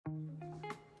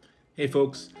Hey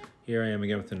folks, here I am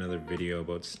again with another video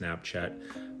about Snapchat.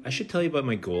 I should tell you what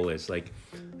my goal is.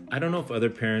 I don't know if other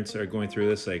parents are going through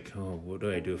this, oh, what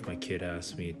do I do if my kid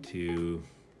asks me to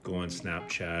go on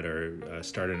Snapchat or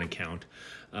start an account?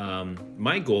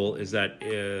 My goal is that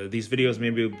these videos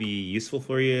maybe will be useful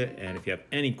for you, and if you have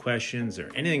any questions or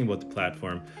anything about the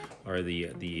platform or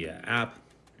the app,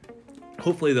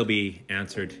 hopefully they'll be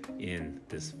answered in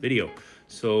this video.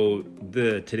 So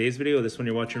today's video, this one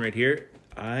you're watching right here,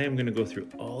 I am going to go through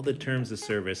all the terms of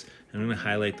service and I'm going to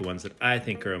highlight the ones that I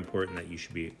think are important that you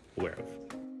should be aware of.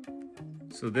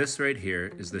 So this right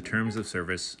here is the terms of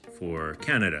service for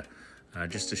Canada.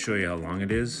 Just to show you how long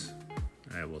it is,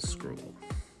 I will scroll.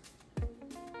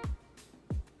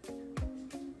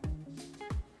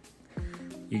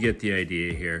 You get the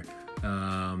idea here.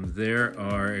 There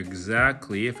are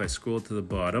exactly, if I scroll to the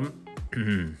bottom,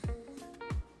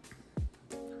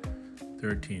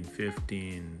 13,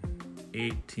 15,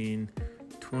 18,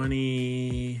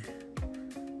 20,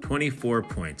 24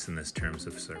 points in this terms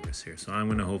of service here. So I'm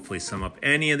going to hopefully sum up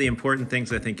any of the important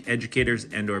things I think educators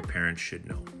and or parents should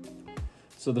know.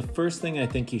 So the first thing I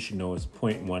think you should know is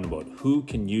point one about who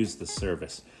can use the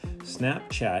service.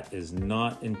 Snapchat is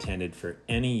not intended for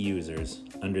any users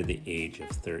under the age of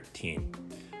 13.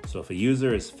 So if a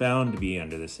user is found to be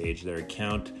under this age, their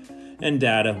account and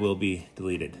data will be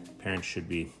deleted. Parents should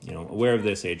be, aware of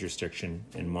this age restriction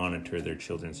and monitor their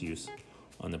children's use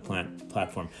on the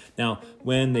platform. Now,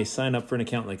 when they sign up for an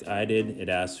account like I did, it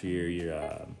asks for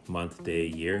your month, day,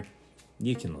 year.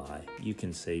 You can lie. You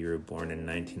can say you were born in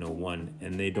 1901,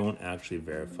 and they don't actually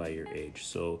verify your age.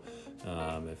 So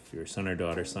if your son or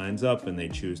daughter signs up and they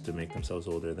choose to make themselves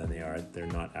older than they are, they're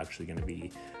not actually going to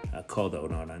be called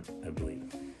out on it, I believe.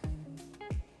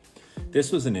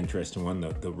 This was an interesting one,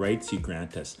 though, the rights you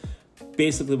grant us.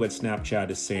 Basically what Snapchat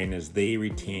is saying is they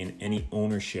retain any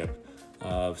ownership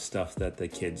of stuff that the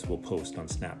kids will post on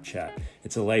Snapchat.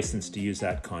 It's a license to use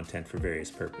that content for various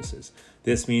purposes.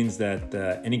 This means that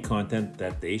any content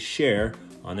that they share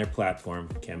on their platform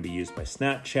can be used by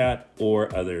Snapchat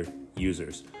or other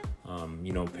users.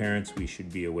 Parents, we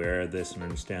should be aware of this and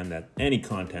understand that any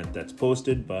content that's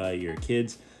posted by your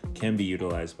kids can be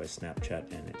utilized by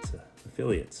Snapchat and its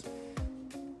affiliates.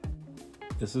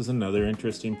 This is another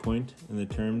interesting point in the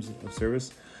terms of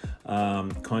service.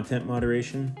 Content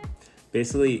moderation.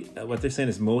 Basically, what they're saying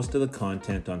is most of the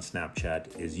content on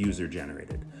Snapchat is user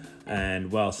generated.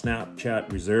 And while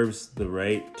Snapchat reserves the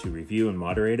right to review and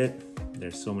moderate it,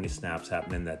 there's so many snaps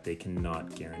happening that they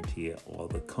cannot guarantee all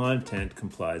the content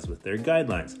complies with their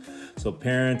guidelines. So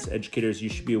parents, educators, you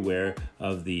should be aware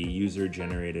of the user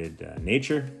generated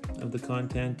nature of the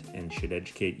content and should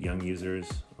educate young users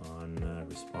on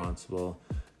responsible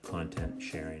content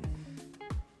sharing.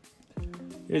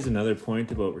 Here's another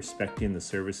point about respecting the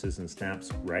services and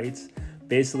Snap's rights.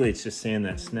 Basically, it's just saying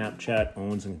that Snapchat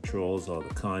owns and controls all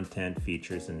the content,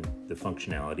 features, and the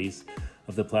functionalities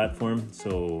of the platform.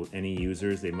 So any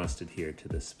users, they must adhere to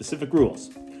the specific rules.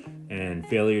 And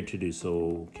failure to do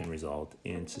so can result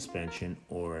in suspension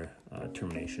or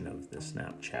termination of the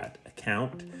Snapchat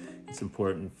account. It's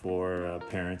important for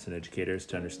parents and educators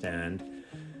to understand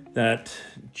that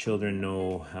children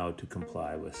know how to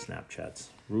comply with Snapchat's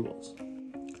rules.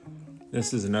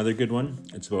 This is another good one.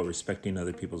 It's about respecting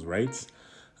other people's rights.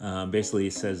 Basically,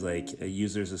 it says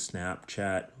users of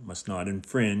Snapchat must not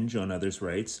infringe on others'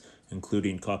 rights,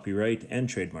 including copyright and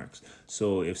trademarks.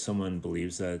 So if someone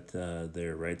believes that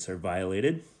their rights are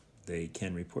violated, they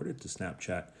can report it to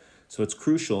Snapchat. So it's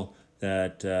crucial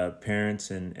that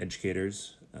parents and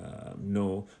educators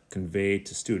convey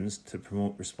to students to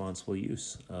promote responsible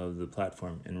use of the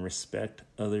platform and respect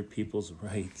other people's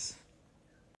rights.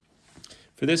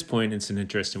 For this point, it's an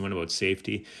interesting one about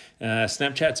safety.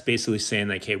 Snapchat's basically saying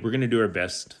hey, we're going to do our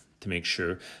best to make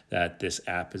sure that this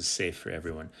app is safe for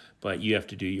everyone, but you have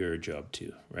to do your job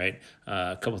too, right?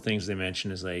 A couple things they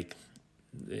mention is they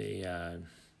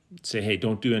say, hey,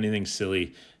 don't do anything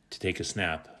silly to take a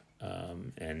snap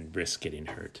and risk getting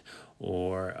hurt,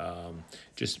 or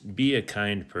just be a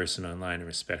kind person online and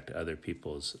respect other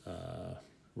people's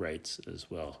rights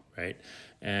as well, right?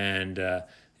 And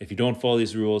if you don't follow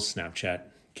these rules, Snapchat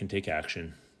can take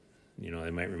action. They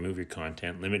might remove your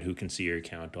content, limit who can see your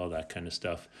account, all that kind of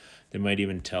stuff. They might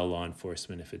even tell law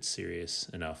enforcement if it's serious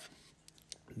enough.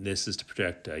 This is to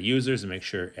protect users and make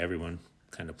sure everyone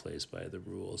kind of plays by the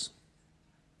rules.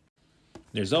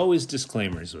 There's always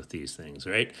disclaimers with these things,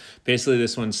 right? Basically,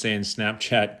 this one's saying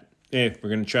Snapchat, hey, we're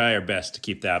going to try our best to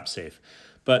keep the app safe,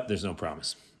 but there's no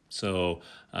promise. So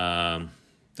they're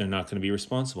not going to be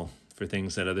responsible for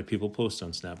things that other people post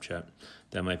on Snapchat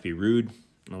that might be rude,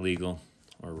 illegal,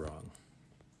 or wrong.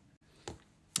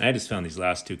 I just found these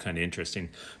last two kind of interesting.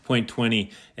 Point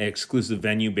 20, exclusive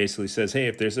venue basically says, hey,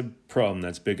 if there's a problem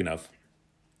that's big enough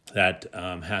that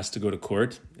has to go to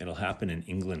court, it'll happen in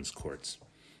England's courts.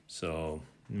 So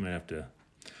you might have to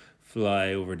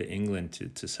fly over to England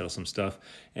to sell some stuff.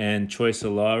 And choice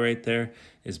of law right there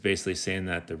is basically saying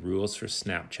that the rules for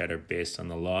Snapchat are based on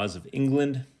the laws of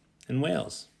England and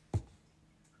Wales.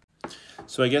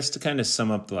 So I guess to kind of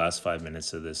sum up the last 5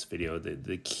 minutes of this video,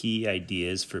 the key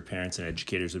ideas for parents and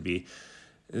educators would be,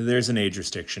 there's an age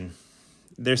restriction.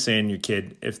 They're saying your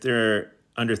kid, if they're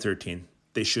under 13,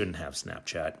 they shouldn't have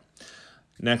Snapchat.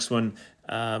 Next one,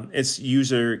 it's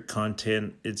user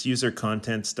content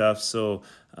stuff. So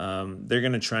they're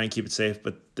going to try and keep it safe,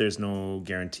 but there's no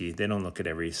guarantee. They don't look at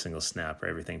every single snap or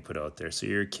everything put out there. So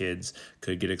your kids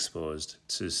could get exposed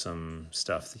to some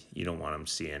stuff you don't want them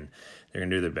seeing. They're going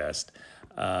to do their best.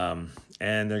 And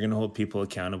they're going to hold people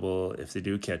accountable if they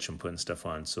do catch them putting stuff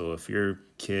on. So if your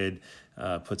kid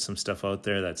puts some stuff out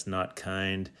there that's not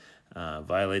kind,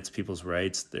 violates people's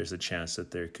rights, there's a chance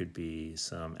that there could be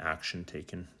some action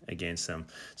taken against them.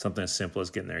 Something as simple as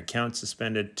getting their account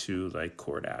suspended to like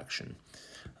court action.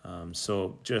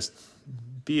 So just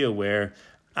be aware.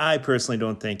 I personally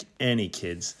don't think any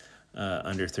kids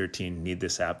under 13 need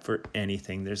this app for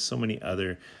anything. There's so many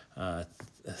other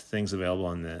things available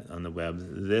on the web.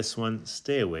 This one,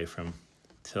 stay away from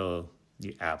till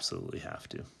you absolutely have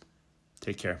to.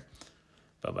 Take care.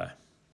 Bye-bye.